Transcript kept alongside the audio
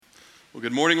Well,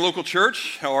 good morning, local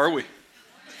church. How are we?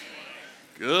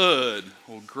 Good.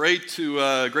 Well, great to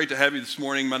have you this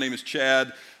morning. My name is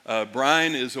Chad.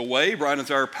 Brian is away. Brian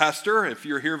is our pastor. If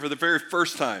you're here for the very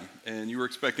first time and you were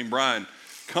expecting Brian,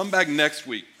 come back next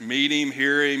week. Meet him,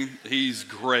 hear him. He's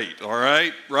great. All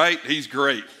right, right? He's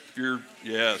great.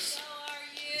 Yes.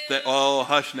 Oh,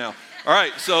 hush now. All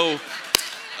right. So,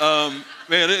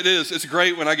 man, it's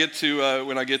great when I get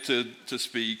to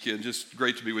speak, and just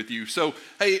great to be with you. So,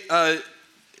 hey,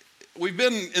 we've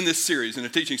been in this series, in a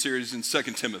teaching series in 2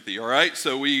 Timothy, all right?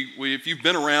 So if you've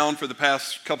been around for the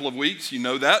past couple of weeks, you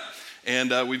know that.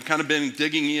 And we've kind of been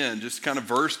digging in, just kind of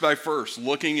verse by verse,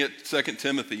 looking at 2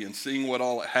 Timothy and seeing what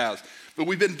all it has. But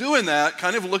we've been doing that,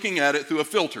 kind of looking at it through a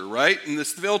filter, right? And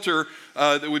this filter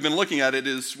that we've been looking at it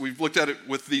is, we've looked at it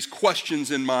with these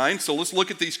questions in mind. So let's look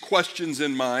at these questions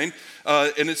in mind.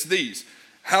 And it's these.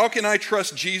 How can I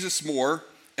trust Jesus more?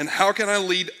 And how can I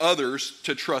lead others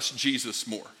to trust Jesus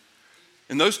more?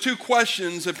 And those two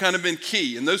questions have kind of been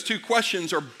key. And those two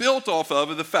questions are built off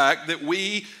of the fact that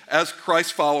we, as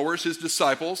Christ followers, his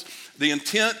disciples, the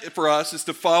intent for us is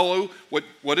to follow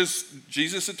what is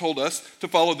Jesus had told us, to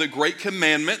follow the great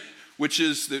commandment, which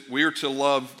is that we are to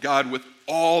love God with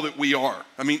all that we are.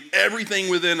 I mean, everything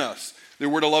within us, that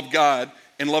we're to love God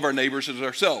and love our neighbors as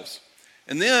ourselves.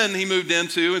 And then he moved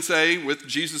into and say, with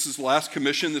Jesus' last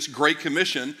commission, this great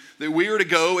commission, that we are to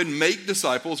go and make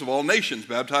disciples of all nations,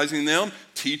 baptizing them,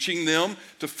 teaching them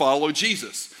to follow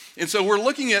Jesus. And so we're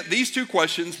looking at these two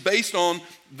questions based on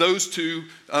those two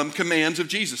commands of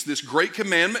Jesus, this great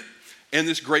commandment and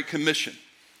this great commission.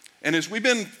 And as we've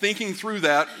been thinking through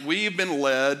that, we've been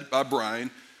led by Brian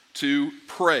to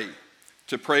pray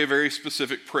a very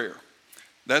specific prayer.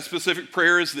 That specific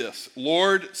prayer is this: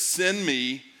 Lord, send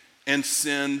me and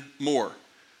send more.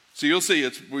 So you'll see,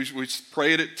 we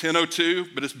pray it at 10:02,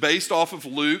 but it's based off of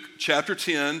Luke chapter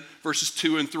 10, verses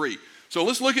 2 and 3. So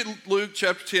let's look at Luke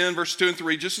chapter 10, verses 2 and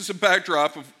 3, just as a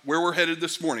backdrop of where we're headed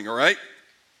this morning, all right?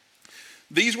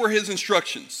 These were his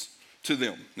instructions to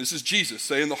them. This is Jesus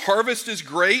saying, the harvest is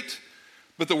great,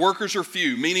 but the workers are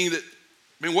few, meaning that,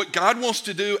 what God wants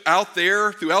to do out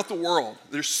there throughout the world,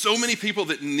 there's so many people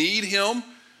that need him,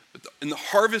 and the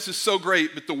harvest is so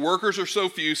great, but the workers are so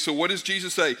few. So what does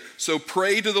Jesus say? So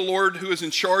pray to the Lord who is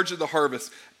in charge of the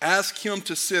harvest. Ask him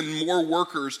to send more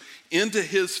workers into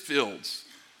his fields.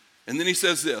 And then he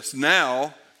says this: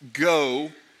 now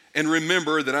go and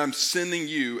remember that I'm sending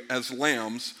you as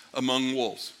lambs among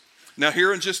wolves. Now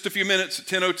here in just a few minutes at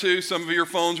 10:02, some of your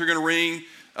phones are going to ring.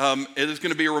 It is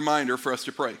going to be a reminder for us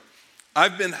to pray.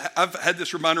 I've had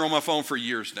this reminder on my phone for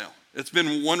years now. It's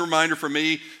been one reminder for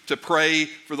me to pray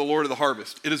for the Lord of the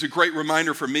harvest. It is a great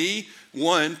reminder for me,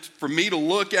 for me to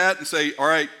look at and say, all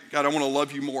right, God, I want to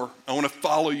love you more. I want to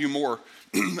follow you more.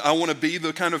 I want to be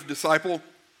the kind of disciple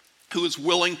who is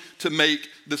willing to make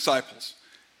disciples.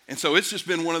 And so it's just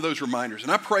been one of those reminders.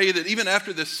 And I pray that even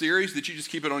after this series, that you just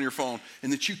keep it on your phone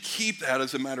and that you keep that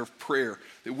as a matter of prayer.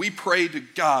 That we pray to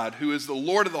God, who is the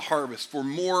Lord of the harvest, for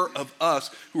more of us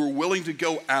who are willing to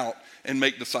go out and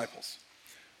make disciples.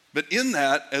 But in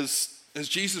that, as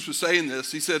Jesus was saying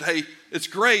this, he said, hey, it's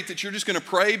great that you're just going to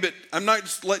pray, but I'm not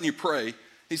just letting you pray.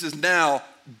 He says, now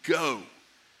go.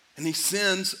 And he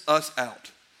sends us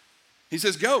out. He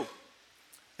says, go.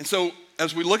 And so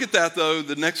as we look at that, though,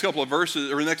 the next couple of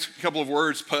verses, or the next couple of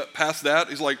words past that,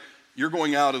 he's like, you're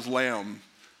going out as lamb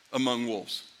among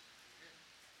wolves.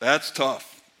 That's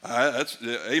tough. That's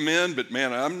amen, but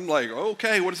man, I'm like,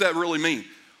 okay, what does that really mean?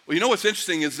 Well, you know what's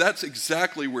interesting is that's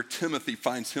exactly where Timothy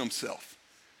finds himself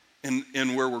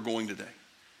in where we're going today.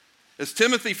 As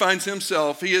Timothy finds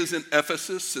himself, he is in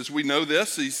Ephesus, as we know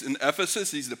this. He's in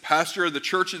Ephesus. He's the pastor of the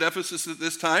church at Ephesus at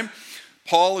this time.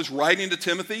 Paul is writing to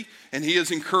Timothy, and he is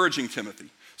encouraging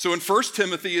Timothy. So in 1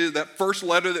 Timothy, that first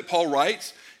letter that Paul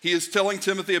writes, he is telling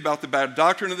Timothy about the bad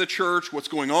doctrine of the church, what's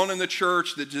going on in the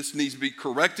church that just needs to be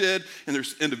corrected, and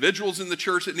there's individuals in the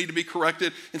church that need to be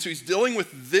corrected. And so he's dealing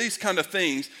with these kind of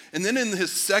things. And then in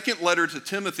his second letter to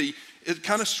Timothy, it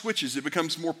kind of switches. It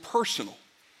becomes more personal.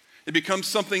 It becomes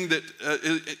something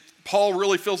that Paul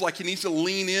really feels like he needs to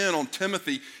lean in on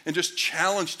Timothy and just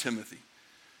challenge Timothy,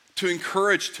 to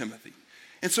encourage Timothy.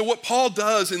 And so what Paul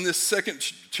does in this second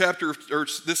chapter, or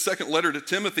this second letter to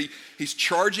Timothy, he's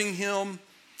charging him.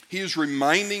 He is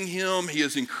reminding him, he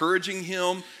is encouraging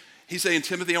him. He's saying,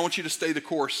 Timothy, I want you to stay the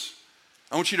course.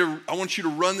 I want you to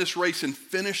run this race and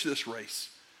finish this race.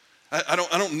 I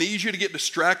don't need you to get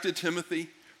distracted, Timothy,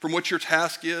 from what your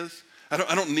task is. I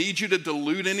don't need you to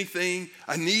dilute anything.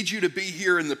 I need you to be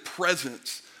here in the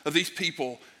presence of these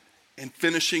people and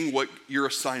finishing what your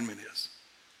assignment is.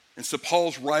 And so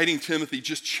Paul's writing Timothy,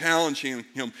 just challenging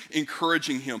him,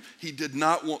 encouraging him. He did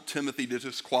not want Timothy to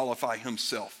disqualify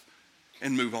himself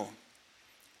and move on.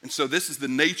 And so this is the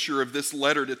nature of this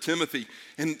letter to Timothy.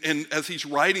 And as he's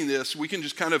writing this, we can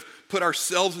just kind of put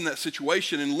ourselves in that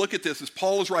situation and look at this as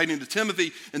Paul is writing to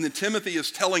Timothy, and then Timothy is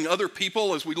telling other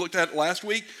people, as we looked at last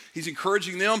week, he's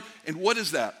encouraging them. And what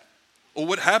is that? Well,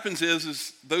 what happens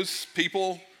is those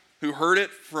people who heard it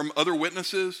from other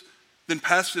witnesses then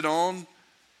passed it on,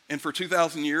 and for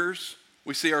 2,000 years,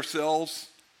 we see ourselves,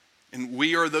 and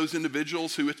we are those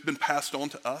individuals who it's been passed on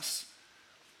to us.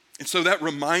 And so that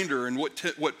reminder and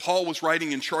what Paul was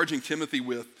writing and charging Timothy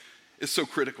with is so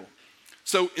critical.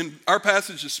 So in our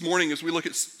passage this morning, as we look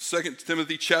at 2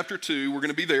 Timothy chapter 2, we're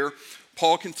going to be there.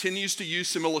 Paul continues to use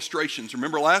some illustrations.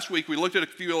 Remember last week we looked at a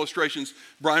few illustrations.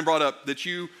 Brian brought up that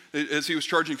as he was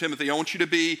charging Timothy, I want you to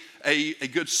be a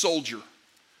good soldier,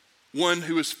 one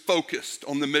who is focused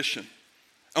on the mission.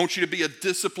 I want you to be a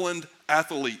disciplined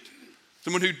athlete,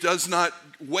 someone who does not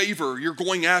waver. You're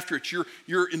going after it.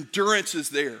 Your endurance is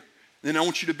there. Then I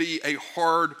want you to be a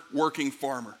hard-working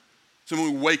farmer, someone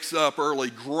who wakes up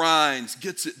early, grinds,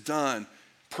 gets it done,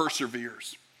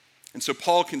 perseveres. And so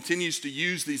Paul continues to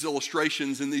use these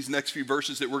illustrations in these next few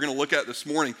verses that we're going to look at this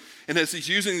morning. And as he's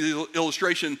using the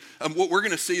illustration, what we're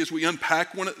going to see as we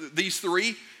unpack one of these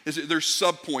three is that there's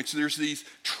subpoints. There's these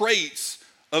traits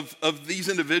of these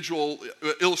individual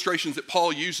illustrations that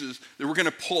Paul uses that we're going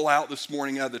to pull out this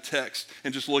morning out of the text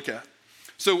and just look at.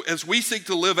 So as we seek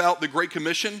to live out the Great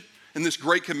Commission and this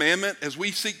great commandment, as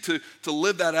we seek to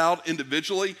live that out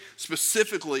individually,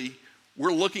 specifically,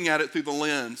 we're looking at it through the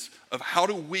lens of how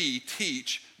do we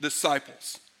teach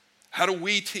disciples? How do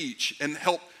we teach and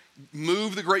help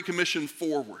move the Great Commission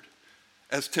forward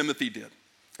as Timothy did?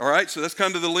 All right, so that's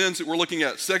kind of the lens that we're looking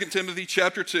at. 2 Timothy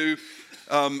chapter 2,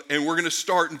 and we're going to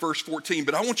start in verse 14.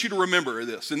 But I want you to remember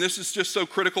this, and this is just so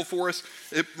critical for us.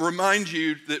 It reminds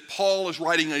you that Paul is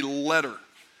writing a letter.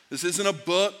 This isn't a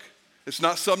book. It's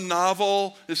not some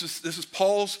novel. This is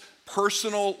Paul's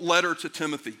personal letter to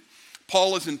Timothy.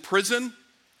 Paul is in prison.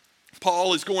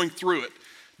 Paul is going through it.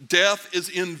 Death is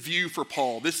in view for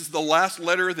Paul. This is the last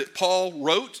letter that Paul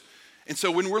wrote. And so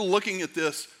when we're looking at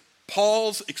this,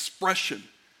 Paul's expression,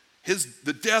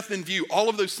 the death in view, all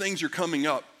of those things are coming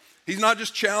up. He's not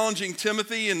just challenging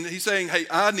Timothy and he's saying, hey,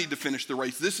 I need to finish the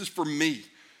race. This is for me.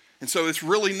 And so it's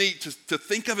really neat to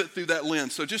think of it through that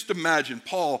lens. So just imagine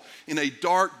Paul in a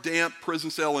dark, damp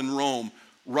prison cell in Rome,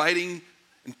 writing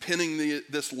and penning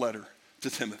this letter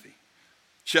to Timothy.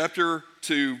 Chapter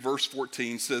 2, verse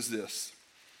 14 says this: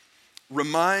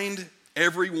 remind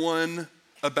everyone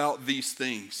about these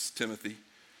things, Timothy,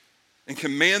 and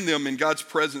command them in God's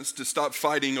presence to stop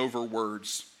fighting over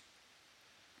words.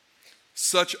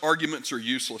 Such arguments are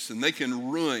useless, and they can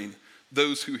ruin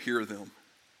those who hear them.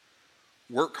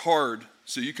 Work hard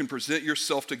so you can present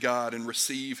yourself to God and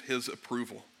receive his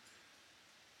approval.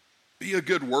 Be a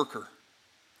good worker,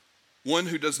 one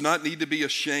who does not need to be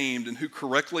ashamed and who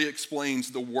correctly explains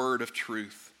the word of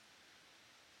truth.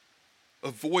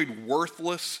 Avoid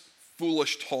worthless,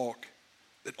 foolish talk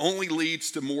that only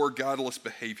leads to more godless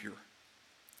behavior.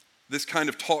 This kind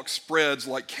of talk spreads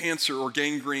like cancer or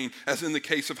gangrene, as in the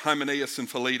case of Hymenaeus and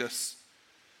Philetus.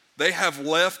 They have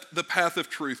left the path of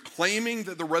truth, claiming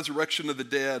that the resurrection of the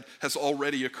dead has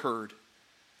already occurred.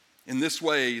 In this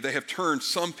way, they have turned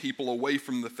some people away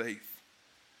from the faith.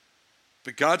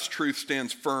 But God's truth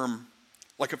stands firm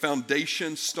like a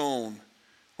foundation stone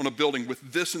on a building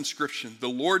with this inscription: the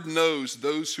Lord knows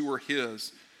those who are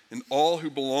his, and all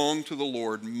who belong to the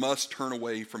Lord must turn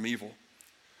away from evil.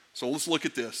 So let's look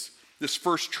at this. This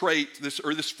first trait,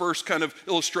 this first kind of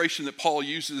illustration that Paul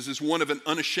uses is one of an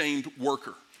unashamed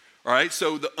worker. All right,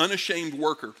 so the unashamed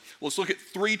worker. Let's look at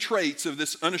three traits of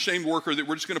this unashamed worker that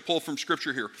we're just going to pull from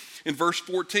Scripture here. In verse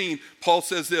 14, Paul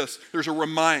says this: there's a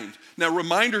remind. Now,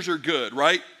 reminders are good,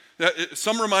 right?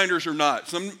 Some reminders are not.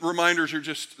 Some reminders are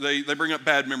just, they bring up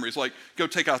bad memories, like go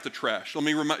take out the trash. Let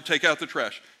me take out the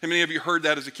trash. How many of you heard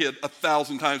that as a kid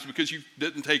 1,000 times because you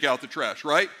didn't take out the trash,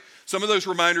 right? Some of those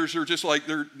reminders are just like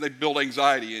they build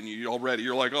anxiety in you already.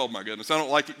 You're like, oh my goodness, I don't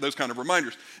like those kind of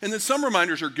reminders. And then some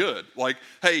reminders are good, like,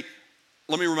 hey,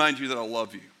 let me remind you that I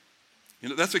love you. You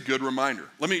know, that's a good reminder.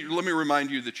 Let me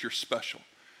remind you that you're special.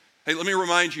 Hey, let me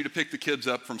remind you to pick the kids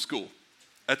up from school.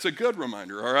 That's a good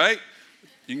reminder, all right?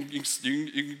 You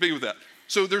can be with that.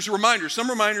 So there's reminders. Some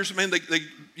reminders, man, they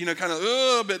kind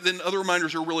of, but then other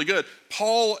reminders are really good.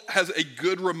 Paul has a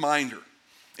good reminder.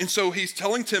 And so he's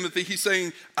telling Timothy, he's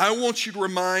saying, I want you to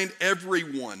remind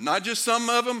everyone, not just some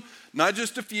of them, not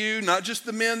just a few, not just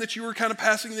the men that you were kind of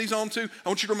passing these on to. I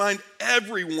want you to remind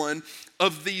everyone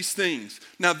of these things.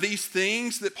 Now, these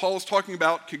things that Paul is talking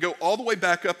about could go all the way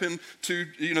back up into,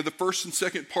 the first and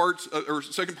second parts, or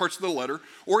second parts of the letter,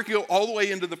 or it could go all the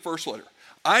way into the first letter.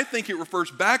 I think it refers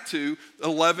back to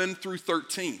 11 through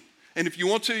 13. And if you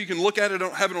want to, you can look at it, I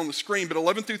don't have it on the screen, but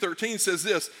 11 through 13 says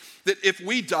this, that if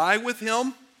we die with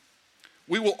him,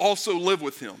 we will also live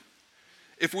with him.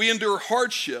 If we endure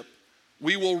hardship,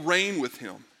 we will reign with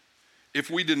him. If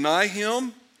we deny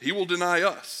him, he will deny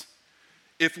us.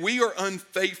 If we are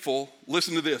unfaithful,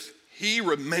 listen to this, he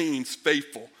remains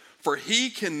faithful, for he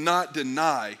cannot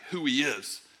deny who he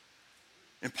is.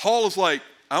 And Paul is like,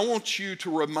 I want you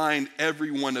to remind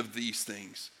everyone of these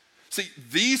things. See,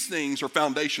 these things are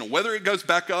foundational. Whether it goes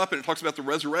back up and it talks about the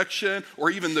resurrection or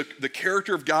even the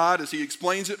character of God as he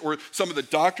explains it, or some of the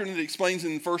doctrine that he explains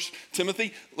in 1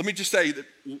 Timothy, let me just say that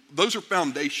those are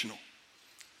foundational.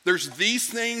 There's these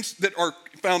things that are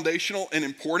foundational and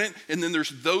important, and then there's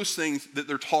those things that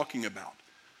they're talking about.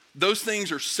 Those things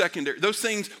are secondary. Those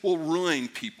things will ruin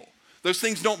people. Those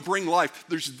things don't bring life.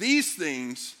 There's these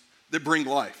things that bring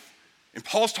life. And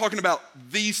Paul's talking about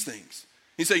these things.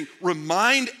 He's saying,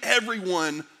 remind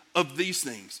everyone of these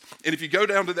things. And if you go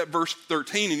down to that verse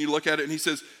 13 and you look at it and he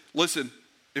says, listen,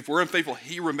 if we're unfaithful,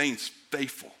 he remains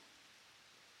faithful.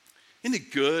 Isn't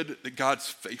it good that God's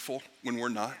faithful when we're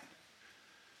not?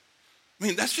 I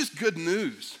mean, that's just good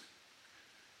news.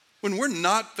 When we're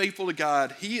not faithful to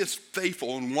God, he is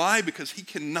faithful. And why? Because he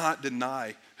cannot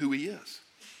deny who he is.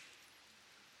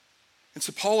 And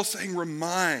so Paul is saying,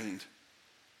 remind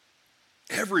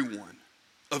everyone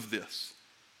of this.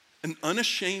 An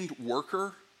unashamed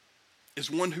worker is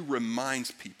one who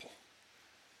reminds people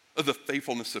of the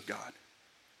faithfulness of God.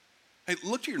 Hey,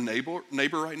 look to your neighbor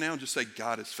right now and just say,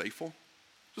 God is faithful.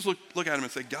 Just look at him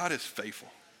and say, God is faithful.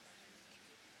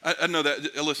 I know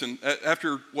that, listen,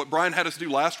 after what Brian had us do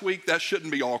last week, that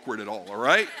shouldn't be awkward at all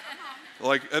right?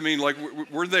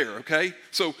 We're there, okay?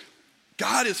 So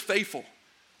God is faithful.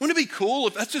 Wouldn't it be cool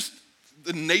if that's just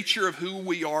the nature of who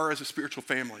we are as a spiritual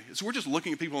family? Is we're just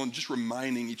looking at people and just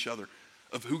reminding each other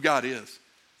of who God is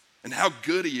and how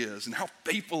good he is and how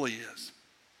faithful he is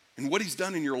and what he's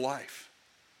done in your life.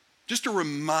 Just to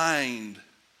remind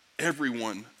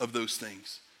everyone of those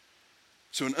things.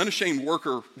 So an unashamed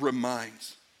worker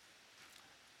reminds.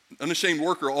 An unashamed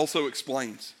worker also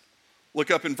explains. Look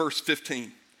up in verse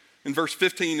 15. In verse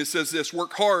 15 it says this,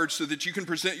 work hard so that you can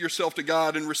present yourself to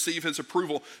God and receive his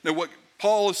approval. Now what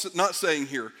Paul is not saying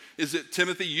here is that,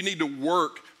 Timothy, you need to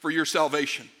work for your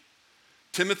salvation.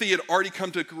 Timothy had already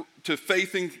come to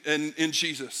faith in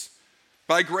Jesus.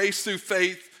 By grace through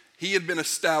faith, he had been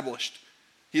established.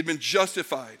 He had been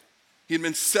justified. He had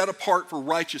been set apart for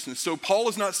righteousness. So Paul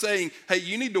is not saying, hey,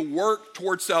 you need to work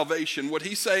towards salvation. What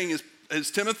he's saying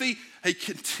is Timothy, hey,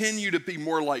 continue to be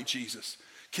more like Jesus.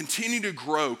 Continue to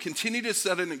grow. Continue to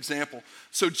set an example.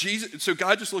 So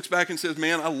God just looks back and says,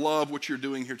 man, I love what you're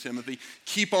doing here, Timothy.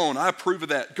 Keep on. I approve of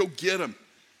that. Go get him.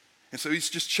 And so he's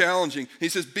just challenging. He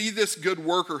says, be this good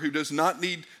worker who does not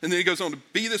need, and then he goes on to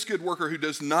be this good worker who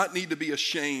does not need to be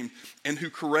ashamed and who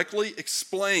correctly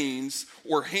explains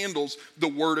or handles the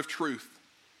word of truth.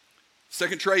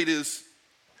 Second trait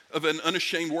of an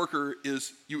unashamed worker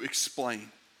is you explain.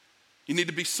 You need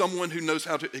to be someone who knows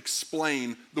how to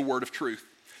explain the word of truth.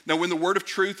 Now, when the word of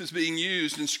truth is being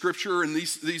used in Scripture in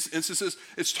these instances,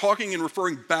 it's talking and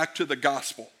referring back to the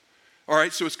gospel. All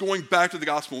right, so it's going back to the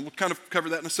gospel. We'll kind of cover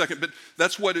that in a second, but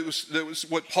that's what that was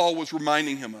what Paul was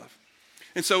reminding him of.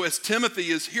 And so as Timothy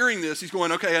is hearing this, he's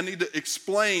going, okay, I need to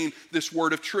explain this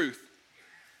word of truth.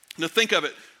 Now think of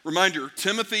it. Reminder,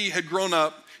 Timothy had grown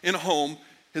up in a home.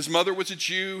 His mother was a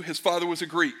Jew. His father was a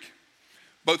Greek.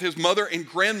 Both his mother and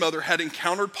grandmother had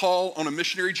encountered Paul on a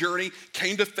missionary journey,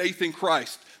 came to faith in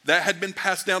Christ. That had been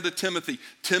passed down to Timothy.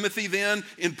 Timothy then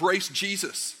embraced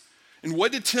Jesus. And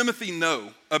what did Timothy know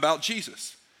about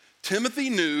Jesus? Timothy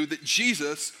knew that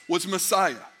Jesus was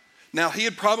Messiah. Now he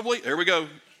had probably, there we go,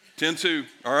 10-2,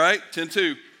 all right,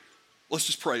 10-2. Let's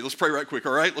just pray. Let's pray right quick,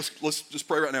 all right? Let's just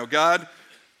pray right now. God,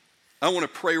 I want to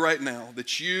pray right now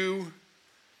that you,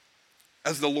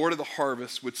 as the Lord of the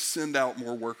harvest, would send out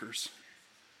more workers.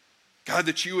 God,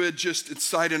 that you would just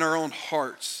incite in our own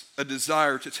hearts a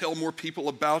desire to tell more people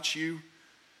about you,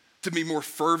 to be more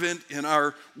fervent in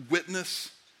our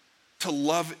witness, to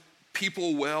love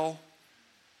people well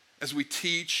as we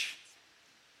teach,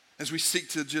 as we seek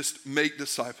to just make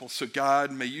disciples. So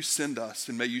God, may you send us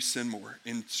and may you send more.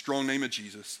 In strong name of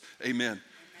Jesus, amen.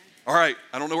 All right,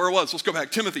 I don't know where it was. Let's go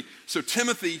back. Timothy. So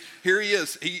Timothy, here he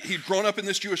is. He'd grown up in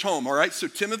this Jewish home, all right? So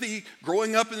Timothy,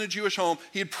 growing up in a Jewish home,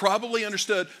 he had probably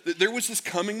understood that there was this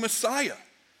coming Messiah.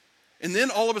 And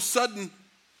then all of a sudden,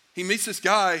 he meets this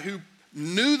guy who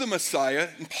knew the Messiah,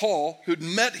 and Paul, who'd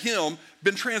met him,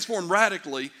 been transformed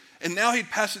radically, and now he'd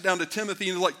pass it down to Timothy,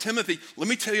 and he's like, Timothy, let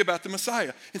me tell you about the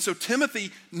Messiah. And so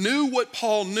Timothy knew what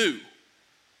Paul knew.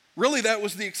 Really, that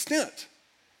was the extent.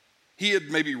 He had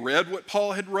maybe read what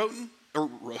Paul had written,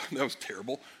 that was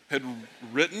terrible, had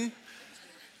written.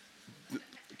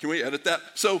 Can we edit that?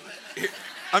 So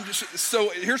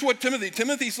here's what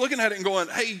Timothy's looking at it and going,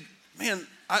 hey, man,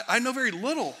 I know very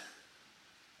little.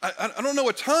 I don't know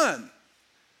a ton.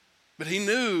 But he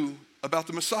knew about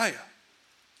the Messiah.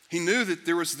 He knew that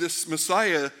there was this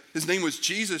Messiah, his name was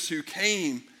Jesus, who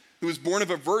came, who was born of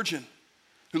a virgin,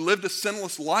 who lived a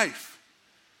sinless life,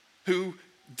 who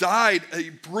died a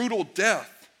brutal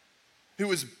death, who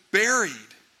was buried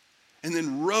and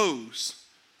then rose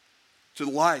to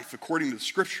life according to the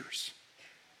scriptures.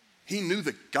 He knew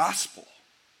the gospel.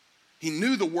 He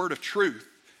knew the word of truth.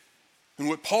 And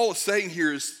what Paul is saying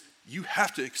here is you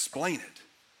have to explain it.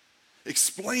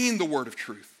 Explain the word of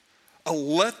truth.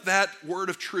 Let that word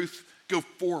of truth go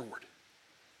forward.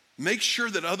 Make sure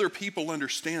that other people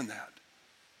understand that.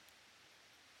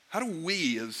 How do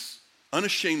we as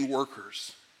unashamed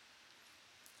workers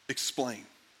explain?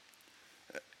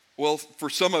 Well,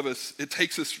 for some of us, it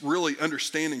takes us really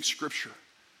understanding Scripture.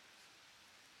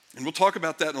 And we'll talk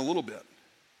about that in a little bit.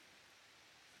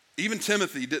 Even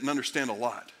Timothy didn't understand a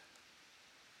lot,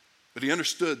 but he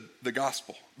understood the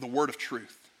gospel, the word of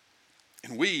truth.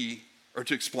 And we are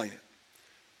to explain it.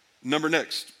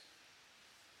 Next,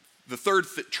 the third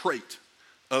trait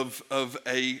of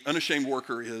a unashamed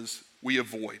worker is we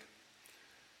avoid.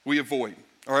 We avoid.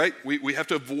 All right? We have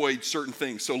to avoid certain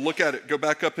things. So look at it. Go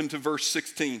back up into verse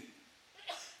 16.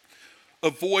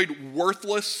 Avoid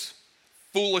worthless,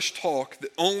 foolish talk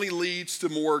that only leads to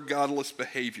more godless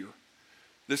behavior.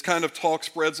 This kind of talk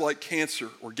spreads like cancer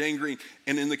or gangrene.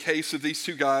 And in the case of these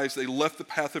two guys, they left the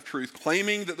path of truth,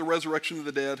 claiming that the resurrection of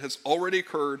the dead has already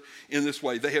occurred in this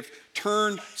way. They have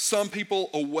turned some people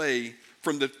away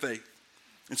from the faith.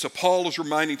 And so Paul is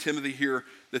reminding Timothy here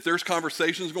that there's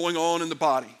conversations going on in the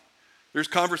body. There's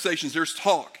conversations, there's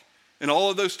talk. And all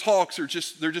of those talks are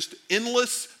they're just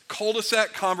endless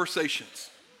cul-de-sac conversations.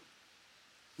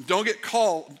 Don't get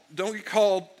called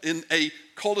in a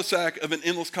cul-de-sac of an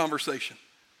endless conversation.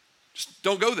 Just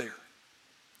don't go there.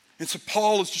 And so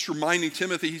Paul is just reminding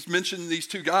Timothy, he's mentioned these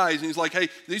two guys, and he's like, hey,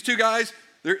 these two guys,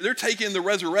 they're taking the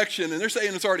resurrection, and they're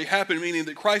saying it's already happened, meaning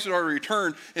that Christ had already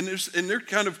returned, and they're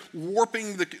kind of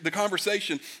warping the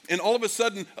conversation. And all of a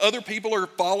sudden, other people are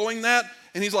following that,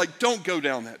 and he's like, don't go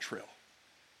down that trail.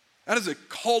 That is a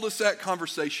cul-de-sac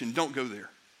conversation. Don't go there.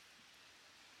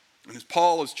 And as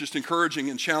Paul is just encouraging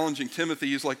and challenging Timothy,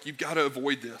 he's like, you've got to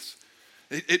avoid this.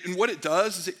 And what it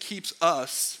does is it keeps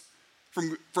us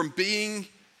from being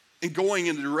and going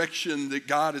in the direction that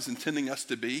God is intending us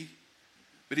to be.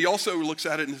 But he also looks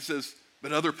at it and says,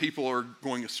 but other people are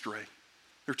going astray.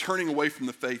 They're turning away from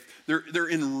the faith. They're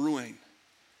in ruin.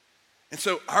 And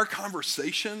so our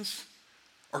conversations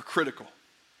are critical.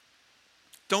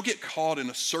 Don't get caught in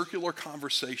a circular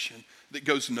conversation that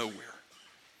goes nowhere.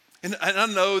 And I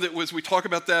know that as we talk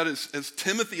about that, as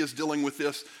Timothy is dealing with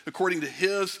this, according to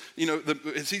his,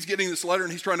 as he's getting this letter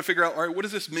and he's trying to figure out, all right, what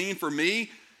does this mean for me?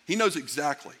 He knows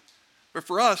exactly. But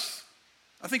for us,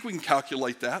 I think we can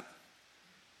calculate that.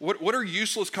 What are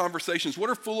useless conversations? What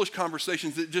are foolish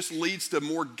conversations that just leads to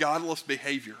more godless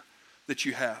behavior that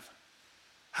you have?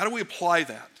 How do we apply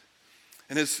that?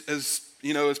 And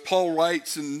as Paul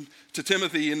writes to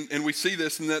Timothy, and we see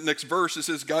this in that next verse, it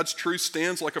says, God's truth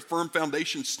stands like a firm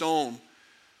foundation stone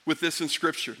with this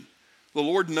inscription. The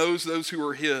Lord knows those who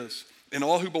are his, and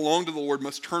all who belong to the Lord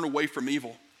must turn away from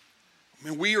evil. I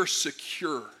mean, we are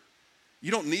secure. You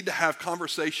don't need to have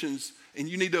conversations, and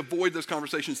you need to avoid those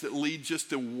conversations that lead just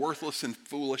to worthless and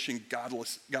foolish and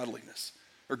godliness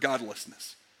or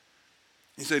godlessness.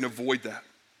 He's saying avoid that.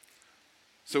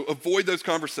 So avoid those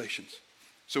conversations.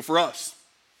 So for us,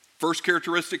 first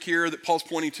characteristic here that Paul's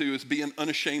pointing to is be an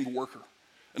unashamed worker.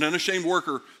 An unashamed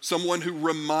worker, someone who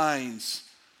reminds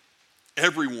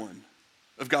everyone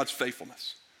of God's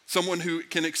faithfulness. Someone who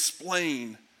can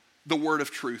explain the word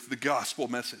of truth, the gospel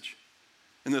message.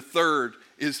 And the third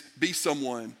is be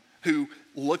someone who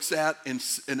looks at and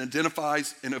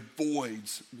identifies and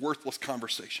avoids worthless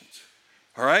conversations.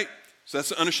 All right? So that's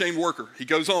the unashamed worker. He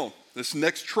goes on. This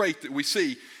next trait that we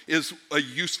see is a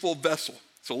useful vessel.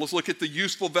 So let's look at the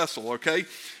useful vessel, okay?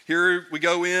 Here we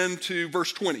go into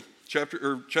verse 20,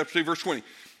 chapter 2, verse 20.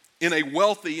 in a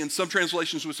wealthy, and some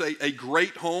translations would say a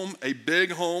great home, a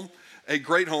big home, a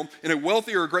great home. In a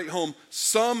wealthy or a great home,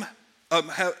 some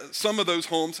of those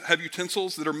homes have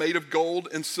utensils that are made of gold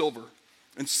and silver,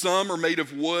 and some are made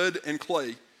of wood and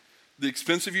clay. The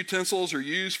expensive utensils are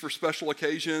used for special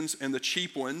occasions, and the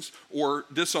cheap ones, or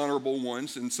dishonorable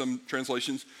ones in some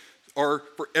translations, are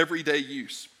for everyday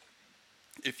use.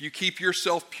 If you keep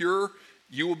yourself pure,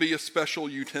 you will be a special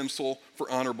utensil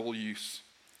for honorable use.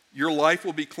 Your life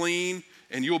will be clean,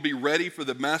 and you will be ready for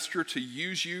the master to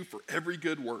use you for every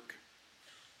good work.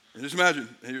 And just imagine,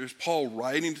 here's Paul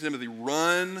writing to Timothy,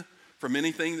 run from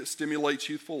anything that stimulates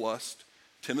youthful lust.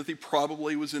 Timothy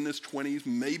probably was in his 20s,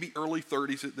 maybe early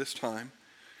 30s at this time.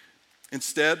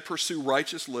 Instead, pursue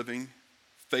righteous living,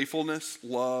 faithfulness,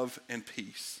 love, and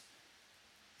peace.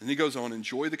 And he goes on,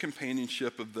 enjoy the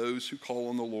companionship of those who call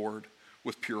on the Lord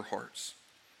with pure hearts.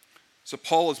 So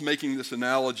Paul is making this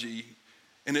analogy,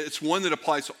 and it's one that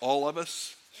applies to all of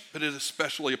us, but it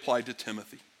especially applied to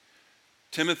Timothy.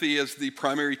 Timothy is the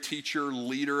primary teacher,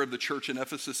 leader of the church in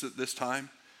Ephesus at this time.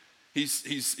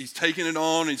 He's taking it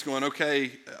on, and he's going,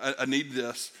 okay, I need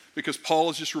this. Because Paul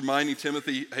is just reminding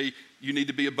Timothy, hey, you need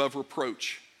to be above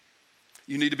reproach.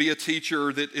 You need to be a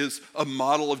teacher that is a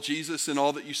model of Jesus in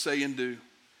all that you say and do.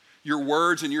 Your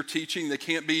words and your teaching, they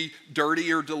can't be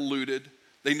dirty or diluted.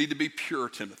 They need to be pure,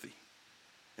 Timothy.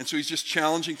 And so he's just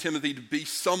challenging Timothy to be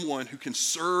someone who can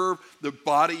serve the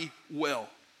body well.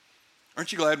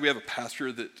 Aren't you glad we have a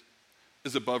pastor that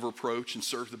is above reproach and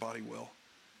serves the body well?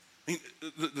 I mean,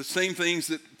 the same things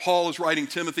that Paul is writing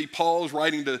Timothy, Paul is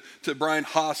writing to Brian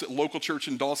Haas at local church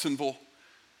in Dawsonville.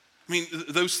 I mean,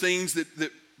 those things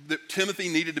that Timothy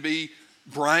needed to be,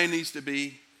 Brian needs to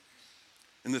be.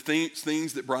 And the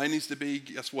things that Brian needs to be,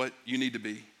 guess what? You need to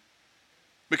be.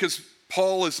 Because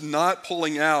Paul is not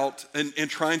pulling out and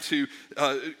trying to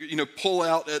pull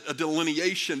out a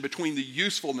delineation between the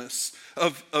usefulness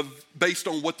of based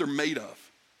on what they're made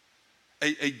of.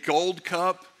 A gold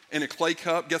cup and a clay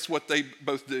cup, guess what they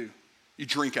both do? You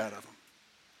drink out of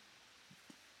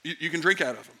them. You can drink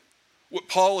out of them. What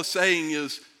Paul is saying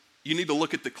is you need to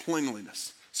look at the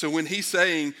cleanliness. So when he's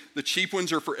saying the cheap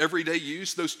ones are for everyday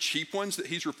use, those cheap ones that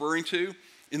he's referring to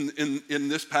in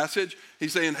this passage,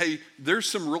 he's saying, hey, there's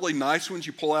some really nice ones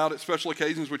you pull out at special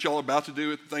occasions, which y'all are about to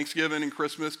do at Thanksgiving and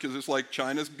Christmas, because it's like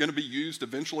China's going to be used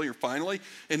eventually or finally.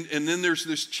 And then there's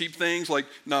this cheap things like,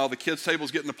 no, the kids'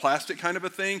 table's getting the plastic kind of a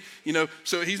thing.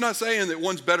 So he's not saying that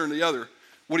one's better than the other.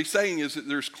 What he's saying is that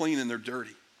there's clean and they're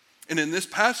dirty. And in this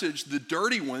passage, the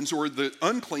dirty ones or the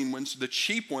unclean ones, the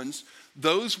cheap ones,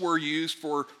 those were used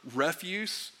for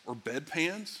refuse or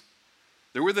bedpans.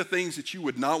 They were the things that you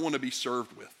would not want to be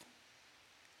served with,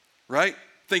 right?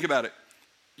 Think about it.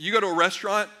 You go to a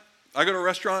restaurant, I go to a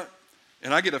restaurant,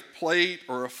 and I get a plate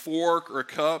or a fork or a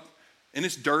cup, and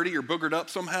it's dirty or boogered up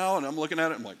somehow, and I'm looking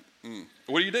at it, I'm like,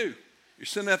 what do? You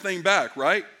send that thing back,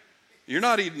 right? You're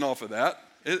not eating off of that.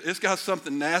 It's got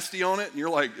something nasty on it, and you're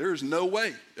like, there's no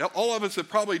way. All of us have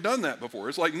probably done that before.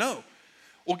 It's like, no.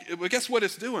 Well, guess what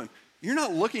it's doing? You're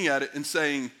not looking at it and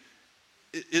saying,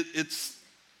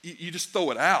 you just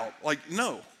throw it out. Like,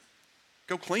 no,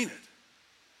 go clean it.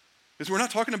 Because we're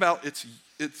not talking about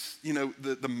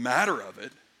the matter of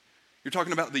it. You're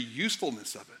talking about the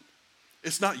usefulness of it.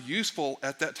 It's not useful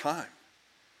at that time.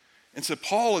 And so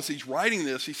Paul, as he's writing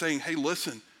this, he's saying, hey,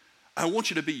 listen, I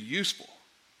want you to be useful,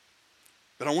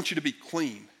 but I want you to be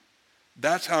clean.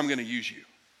 That's how I'm going to use you.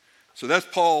 So that's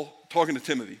Paul talking to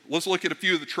Timothy. Let's look at a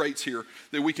few of the traits here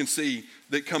that we can see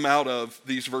that come out of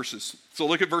these verses. So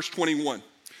look at verse 21.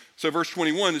 So verse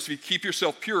 21 is, if you keep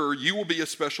yourself pure, you will be a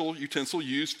special utensil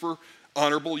used for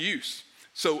honorable use.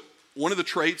 So one of the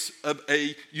traits of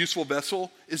a useful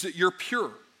vessel is that you're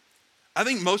pure. I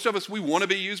think most of us, we want to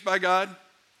be used by God.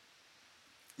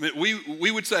 I mean,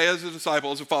 we would say as a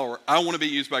disciple, as a follower, I want to be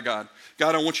used by God.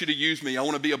 God, I want you to use me. I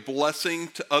want to be a blessing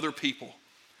to other people.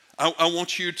 I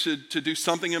want you to do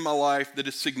something in my life that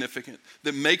is significant,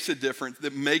 that makes a difference,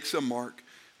 that makes a mark.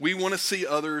 We want to see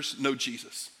others know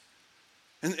Jesus.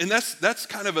 And that's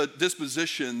kind of a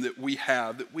disposition that we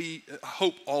have, that we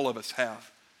hope all of us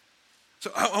have.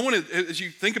 So I want to, as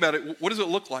you think about it, what does it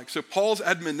look like? So Paul's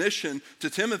admonition to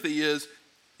Timothy is,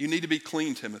 you need to be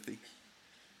clean, Timothy.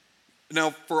 Now,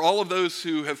 for all of those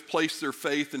who have placed their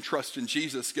faith and trust in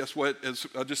Jesus, guess what? As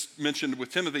I just mentioned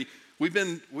with Timothy, we've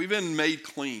been made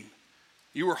clean.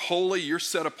 You are holy, you're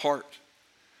set apart.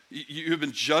 You have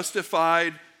been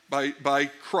justified by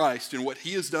Christ and what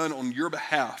he has done on your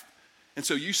behalf. And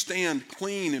so you stand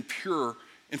clean and pure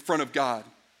in front of God.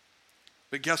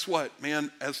 But guess what,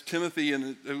 man? As Timothy,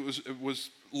 and it was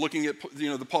looking at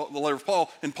the letter of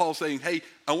Paul, and Paul saying, hey,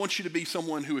 I want you to be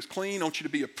someone who is clean. I want you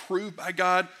to be approved by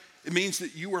God. It means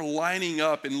that you are lining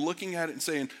up and looking at it and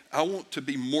saying, I want to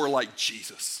be more like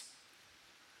Jesus.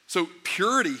 So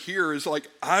purity here is like,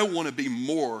 I want to be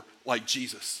more like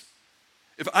Jesus.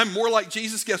 If I'm more like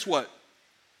Jesus, guess what?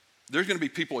 There's going to be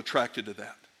people attracted to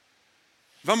that.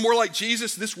 If I'm more like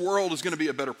Jesus, this world is going to be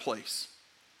a better place.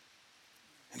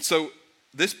 And so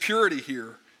this purity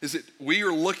here is that we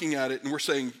are looking at it and we're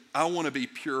saying, I want to be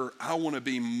pure. I want to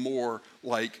be more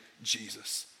like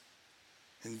Jesus.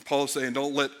 And Paul is saying,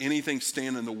 don't let anything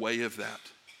stand in the way of that.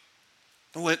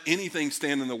 Don't let anything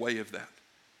stand in the way of that.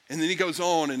 And then he goes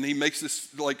on and he makes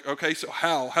this like, okay, so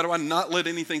how? How do I not let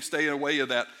anything stay in the way of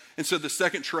that? And so the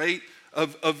second trait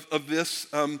of this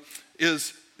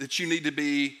is that you need to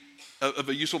be, of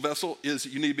a useful vessel, is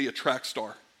you need to be a track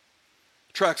star.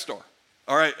 Track star.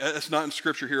 All right, that's not in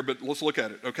scripture here, but let's look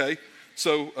at it, okay?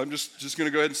 So I'm just going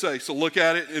to go ahead and say, so look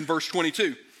at it in verse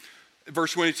 22.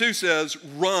 Verse 22 says,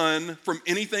 run from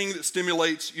anything that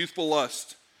stimulates youthful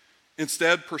lust.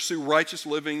 Instead, pursue righteous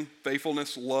living,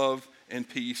 faithfulness, love, and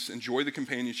peace. Enjoy the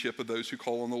companionship of those who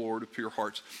call on the Lord with pure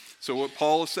hearts. So what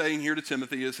Paul is saying here to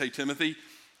Timothy is, hey, Timothy,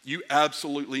 you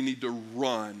absolutely need to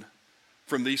run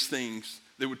from these things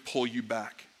that would pull you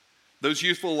back. Those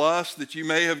youthful lusts that you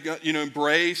may have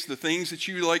embraced, the things that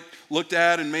you looked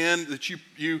at and man, that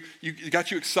you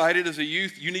got you excited as a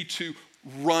youth, you need to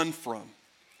run from.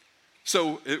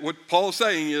 So what Paul is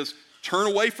saying is turn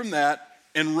away from that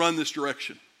and run this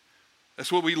direction.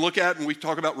 That's what we look at when we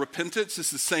talk about repentance. It's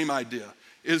the same idea.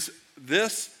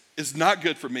 This is not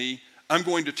good for me. I'm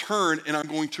going to turn and I'm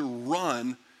going to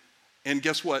run. And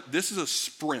guess what? This is a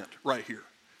sprint right here.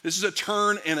 This is a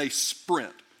turn and a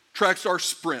sprint. Track star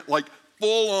sprint, like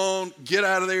full on, get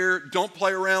out of there, don't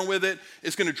play around with it.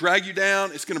 It's going to drag you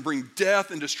down. It's going to bring death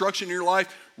and destruction in your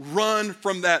life. Run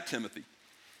from that, Timothy.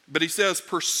 But he says,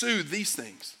 pursue these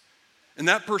things. And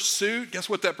that pursuit, guess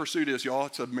what that pursuit is, y'all?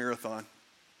 It's a marathon.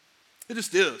 It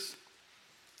just is.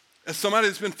 As somebody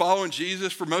that's been following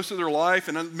Jesus for most of their life,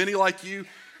 and many like you,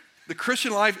 the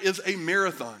Christian life is a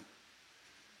marathon.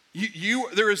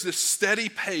 There is this steady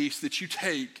pace that you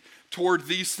take toward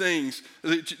these things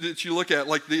that you look at,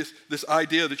 like this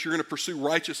idea that you're going to pursue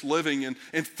righteous living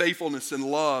and faithfulness and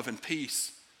love and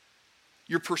peace.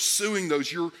 You're pursuing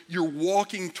those. You're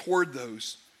walking toward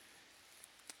those.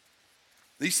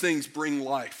 These things bring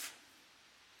life.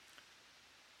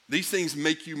 These things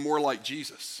make you more like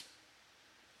Jesus.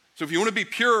 So if you want to be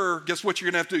pure, guess what you're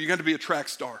going to have to do? You're going to be a track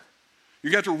star.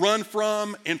 You're going to have to run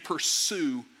from and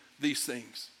pursue these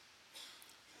things.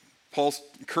 Paul's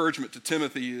encouragement to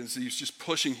Timothy is he's just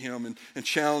pushing him and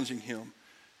challenging him.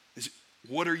 Is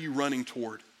what are you running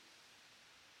toward?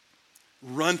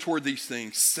 Run toward these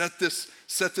things. Set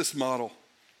this model.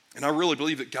 And I really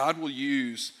believe that God will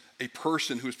use a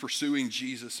person who is pursuing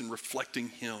Jesus and reflecting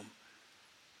him.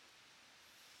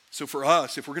 So for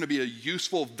us, if we're going to be a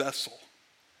useful vessel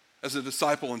as a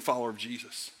disciple and follower of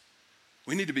Jesus,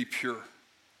 we need to be pure.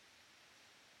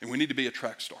 And we need to be a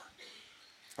track star.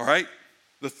 All right?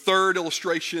 The third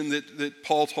illustration that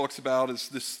Paul talks about is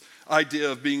this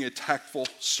idea of being a tactful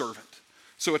servant.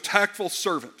 So a tactful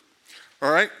servant.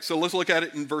 All right? So let's look at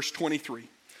it in verse 23.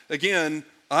 Again,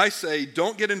 I say,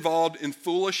 don't get involved in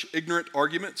foolish, ignorant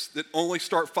arguments that only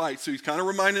start fights. So he's kind of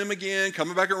reminding them again,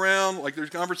 coming back around, like there's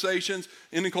conversations,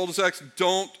 ending cul-de-sacs.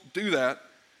 Don't do that.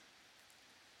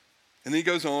 And then he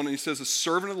goes on and he says, a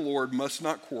servant of the Lord must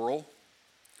not quarrel,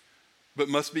 but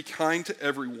must be kind to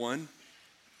everyone,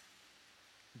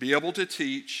 be able to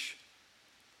teach,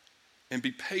 and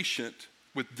be patient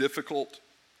with difficult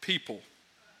people.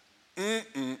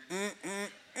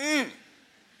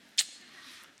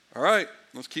 All right,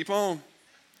 let's keep on.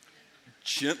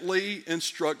 Gently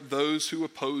instruct those who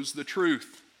oppose the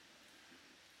truth.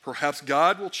 Perhaps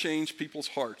God will change people's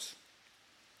hearts,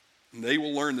 and they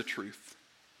will learn the truth.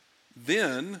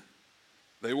 Then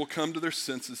they will come to their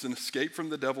senses and escape from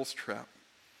the devil's trap,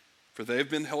 for they have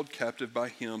been held captive by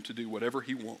him to do whatever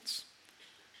he wants.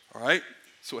 All right?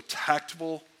 So a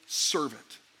tactful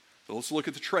servant. So let's look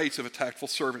at the traits of a tactful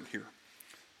servant here.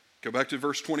 Go back to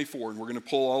verse 24, and we're going to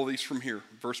pull all of these from here.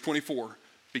 Verse 24,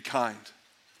 be kind.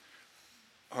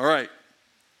 All right.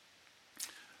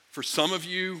 For some of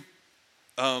you,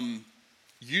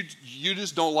 you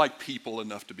just don't like people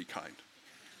enough to be kind.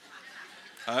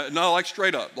 No, like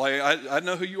straight up. Like I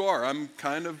know who you are. I'm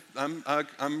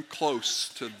close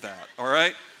to that. All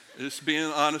right, just being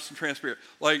honest and transparent.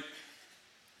 Like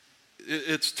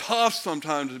it's tough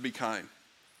sometimes to be kind.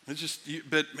 It's just,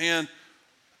 but man,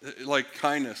 Like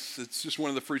kindness, it's just one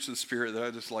of the fruits of the Spirit that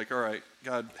I just like, all right,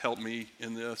 God, help me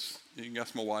in this. You can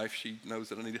ask my wife. She knows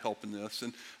that I need help in this.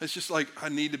 And it's just like, I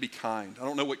need to be kind. I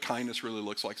don't know what kindness really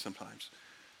looks like sometimes.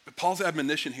 But Paul's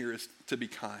admonition here is to be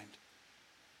kind.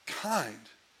 Kind.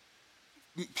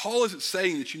 Paul isn't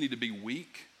saying that you need to be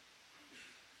weak.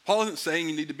 Paul isn't saying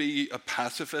you need to be a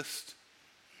pacifist.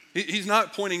 He's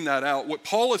not pointing that out. What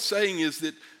Paul is saying is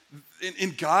that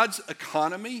in God's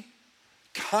economy,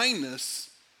 kindness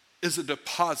is a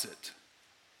deposit.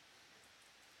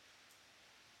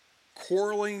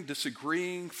 Quarreling,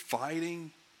 disagreeing,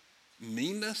 fighting,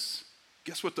 meanness,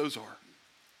 guess what those are?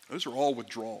 Those are all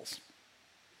withdrawals.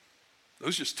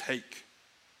 Those just take.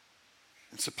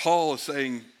 And so Paul is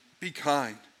saying, be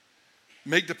kind.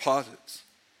 Make deposits.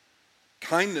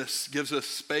 Kindness gives us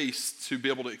space to be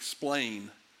able to explain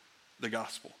the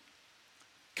gospel.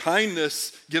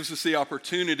 Kindness gives us the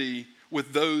opportunity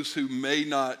with those who may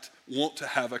not want to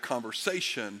have a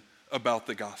conversation about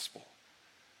the gospel.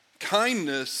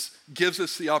 Kindness gives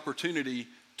us the opportunity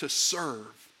to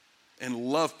serve and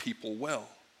love people well.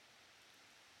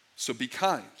 So be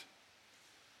kind.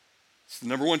 It's the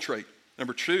number one trait.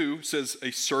 Number two says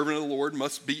a servant of the Lord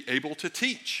must be able to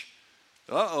teach.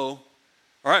 Uh-oh.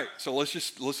 All right, so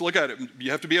let's look at it.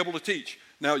 You have to be able to teach.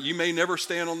 Now, you may never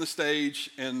stand on the stage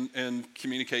and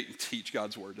communicate and teach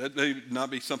God's word. That may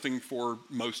not be something for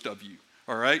most of you,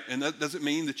 all right? And that doesn't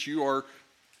mean that you are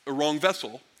a wrong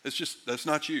vessel. It's just, that's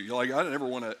not you. You're like, I never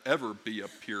want to ever be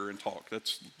up here and talk.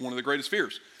 That's one of the greatest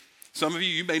fears. Some of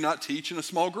you may not teach in a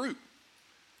small group.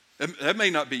 That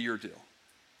may not be your deal.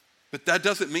 But that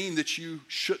doesn't mean that you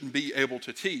shouldn't be able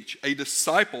to teach. A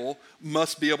disciple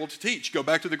must be able to teach. Go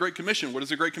back to the Great Commission. What does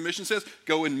the Great Commission say?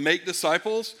 Go and make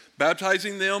disciples,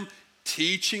 baptizing them,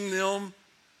 teaching them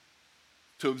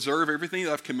to observe everything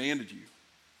that I've commanded you.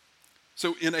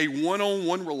 So in a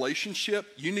one-on-one relationship,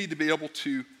 you need to be able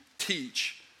to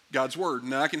teach God's word.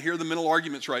 Now, I can hear the mental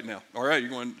arguments right now. All right,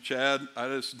 you're going, Chad, I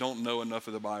just don't know enough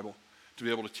of the Bible to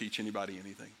be able to teach anybody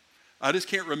anything. I just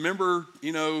can't remember,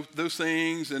 those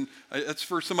things, and it's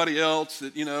for somebody else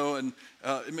that, and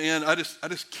man, I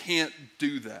just can't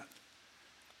do that.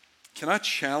 Can I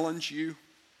challenge you,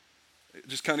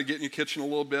 just kind of get in your kitchen a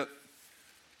little bit?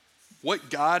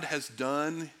 What God has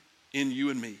done in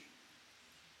you and me,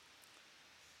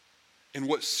 and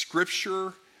what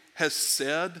Scripture has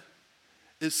said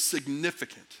is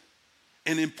significant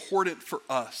and important for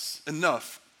us,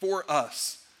 enough for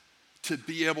us to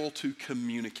be able to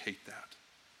communicate that.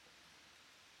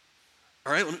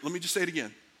 All right, let me just say it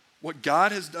again. What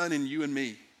God has done in you and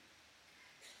me,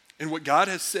 and what God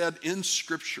has said in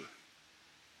Scripture,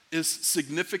 is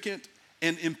significant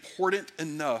and important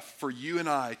enough for you and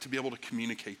I to be able to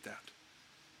communicate that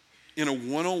in a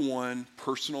one-on-one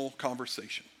personal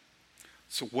conversation.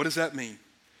 So what does that mean?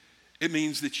 It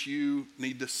means that you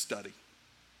need to study.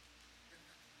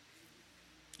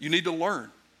 You need to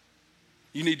learn.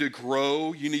 You need to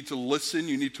grow, you need to listen,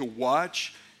 you need to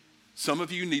watch. Some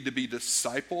of you need to be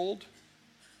discipled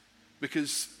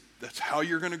because that's how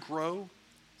you're going to grow,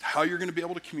 how you're going to be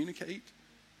able to communicate.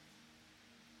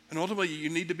 And ultimately, you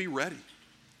need to be ready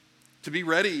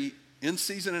in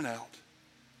season and out,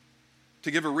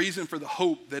 to give a reason for the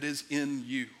hope that is in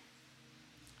you.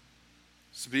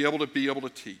 So be able to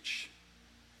teach.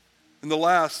 And the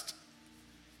last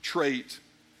trait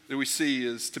that we see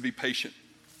is to be patient.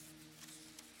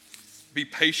 Be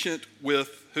patient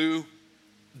with who?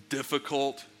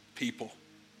 Difficult people.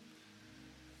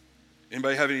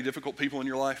 Anybody have any difficult people in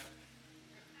your life?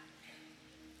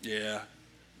 Yeah.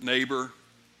 Neighbor,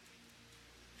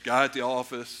 guy at the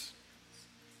office,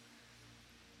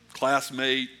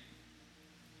 classmate,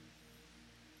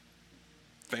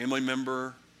 family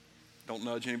member. Don't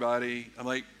nudge anybody. I'm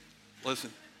like,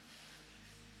 listen.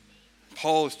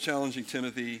 Paul is challenging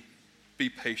Timothy, be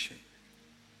patient.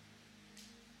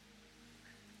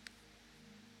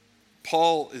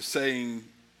 Paul is saying,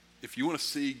 if you want to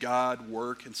see God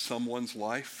work in someone's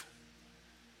life,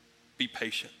 be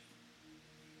patient.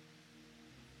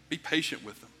 Be patient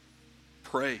with them.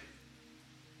 Pray.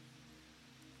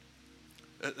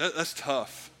 That's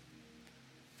tough.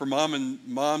 For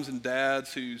moms and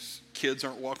dads whose kids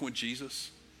aren't walking with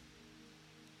Jesus,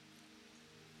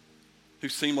 who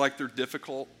seem like they're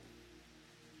difficult,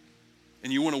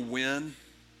 and you want to win,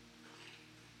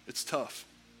 it's tough.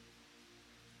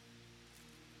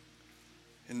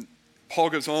 And Paul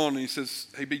goes on and he says,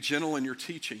 hey, be gentle in your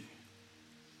teaching.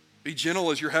 Be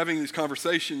gentle as you're having these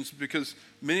conversations, because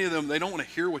many of them, they don't want to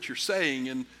hear what you're saying.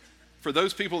 And for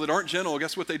those people that aren't gentle,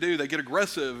 guess what they do? They get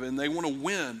aggressive and they want to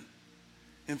win.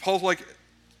 And Paul's like,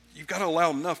 you've got to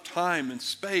allow enough time and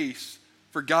space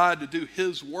for God to do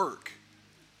his work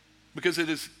because it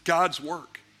is God's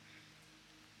work.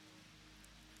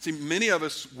 See, many of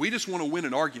us, we just want to win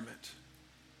an argument.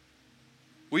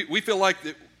 We feel like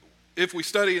that if we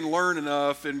study and learn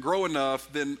enough and grow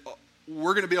enough, then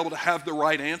we're going to be able to have the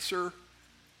right answer,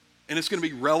 and it's going to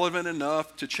be relevant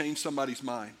enough to change somebody's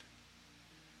mind.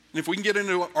 And if we can get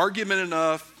into an argument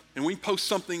enough, and we post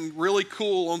something really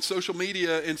cool on social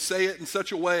media and say it in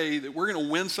such a way that we're going to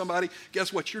win somebody,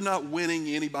 guess what? You're not winning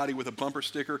anybody with a bumper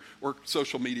sticker or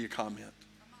social media comment.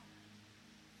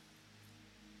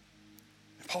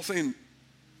 And Paul's saying,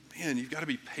 man, you've got to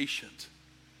be patient.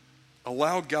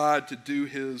 Allow God to do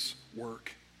his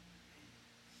work.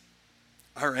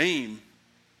 Our aim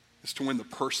is to win the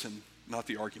person, not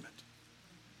the argument.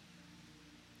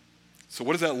 So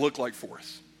what does that look like for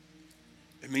us?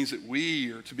 It means that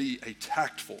we are to be a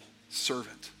tactful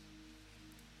servant.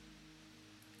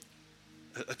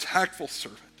 A tactful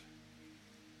servant.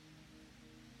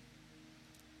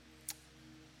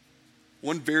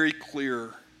 One very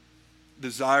clear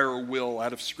desire or will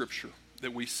out of Scripture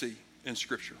that we see in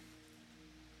Scripture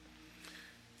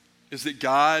is that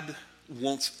God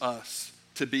wants us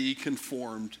to be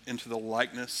conformed into the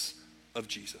likeness of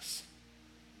Jesus.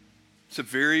 It's a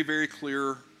very, very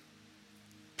clear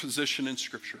position in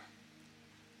Scripture.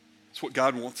 It's what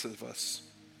God wants of us.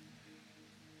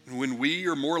 And when we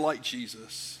are more like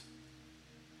Jesus,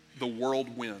 the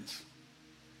world wins.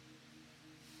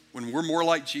 When we're more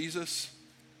like Jesus,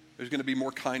 there's going to be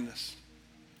more kindness.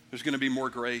 There's going to be more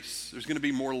grace. There's going to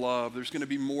be more love. There's going to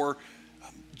be more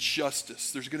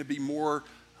justice. There's going to be more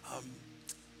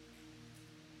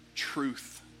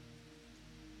truth.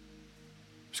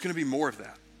 There's going to be more of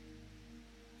that.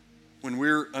 When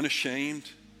we're unashamed,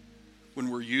 when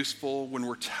we're useful, when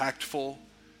we're tactful,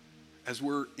 as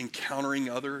we're encountering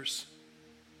others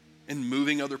and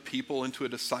moving other people into a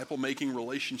disciple-making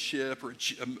relationship or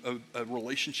a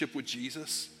relationship with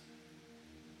Jesus,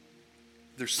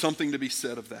 there's something to be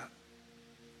said of that.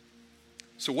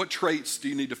 So what traits do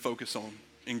you need to focus on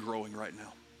in growing right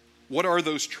now? What are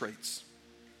those traits?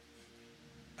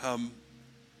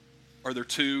 Are there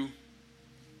 2,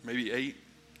 maybe 8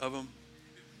 of them?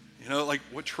 You know, like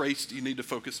what traits do you need to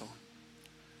focus on?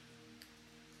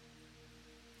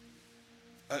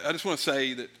 I just want to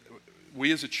say that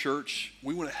we as a church,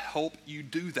 we want to help you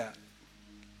do that.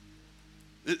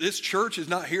 This church is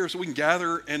not here so we can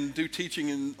gather and do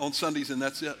teaching on Sundays and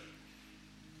that's it.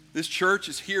 This church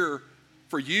is here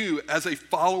for you as a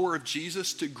follower of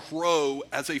Jesus to grow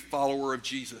as a follower of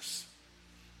Jesus.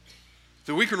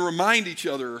 So we can remind each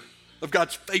other of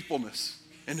God's faithfulness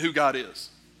and who God is.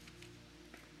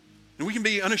 And we can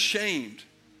be unashamed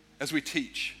as we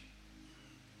teach.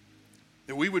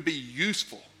 That we would be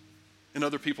useful in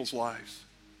other people's lives.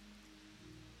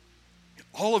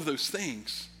 All of those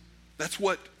things, that's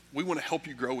what we want to help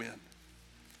you grow in.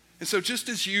 And so just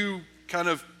as you kind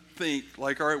of think,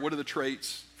 like, all right, what are the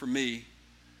traits for me?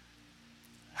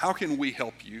 How can we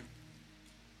help you?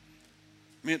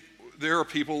 I mean, there are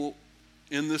people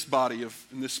in this body,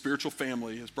 in this spiritual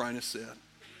family, as Brian has said,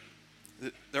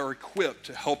 that are equipped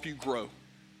to help you grow,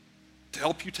 to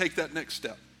help you take that next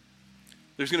step.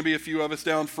 There's going to be a few of us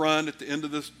down front at the end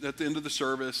of the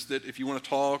service that if you want to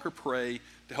talk or pray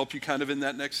to help you kind of in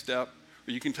that next step,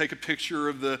 or you can take a picture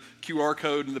of the QR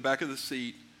code in the back of the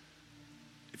seat.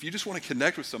 If you just want to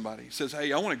connect with somebody who says,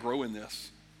 hey, I want to grow in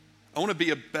this. I want to be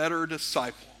a better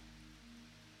disciple.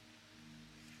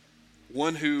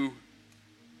 One who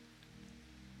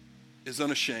is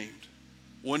unashamed,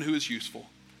 one who is useful,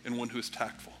 and one who is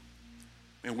tactful.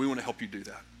 And we want to help you do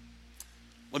that.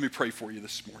 Let me pray for you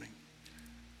this morning.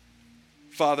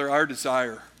 Father, our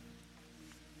desire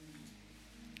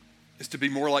is to be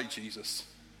more like Jesus.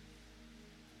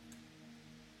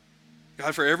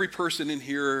 God, for every person in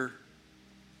here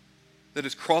that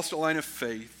has crossed a line of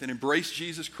faith and embraced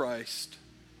Jesus Christ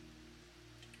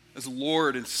as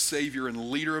Lord and Savior and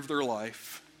leader of their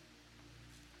life,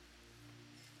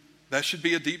 that should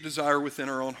be a deep desire within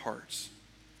our own hearts.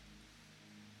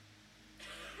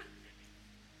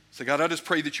 So God, I just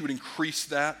pray that you would increase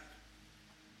that.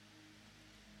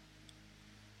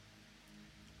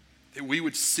 That we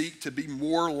would seek to be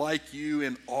more like you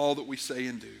in all that we say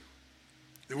and do.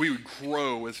 That we would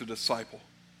grow as a disciple.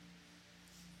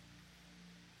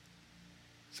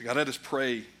 So God, I just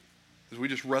pray as we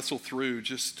just wrestle through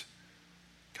just,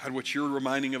 God, what you're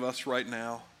reminding of us right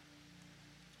now.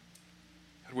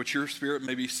 God, what your Spirit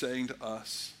may be saying to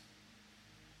us.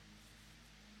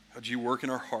 God, you work in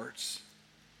our hearts.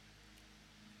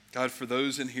 God, for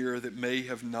those in here that may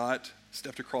have not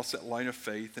stepped across that line of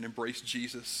faith and embraced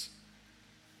Jesus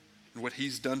and what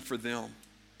he's done for them,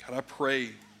 God, I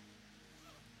pray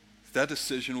that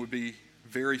decision would be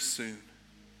very soon.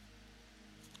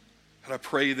 God, I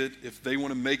pray that if they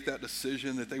want to make that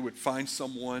decision, that they would find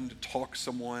someone to talk to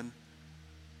someone,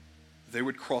 they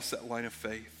would cross that line of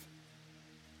faith,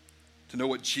 to know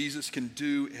what Jesus can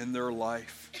do in their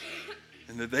life,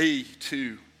 and that they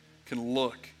too can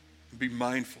look and be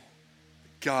mindful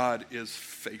that God is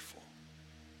faithful.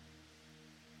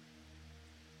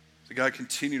 So God,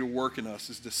 continue to work in us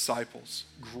as disciples,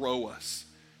 grow us.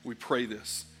 We pray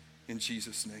this in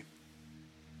Jesus' name.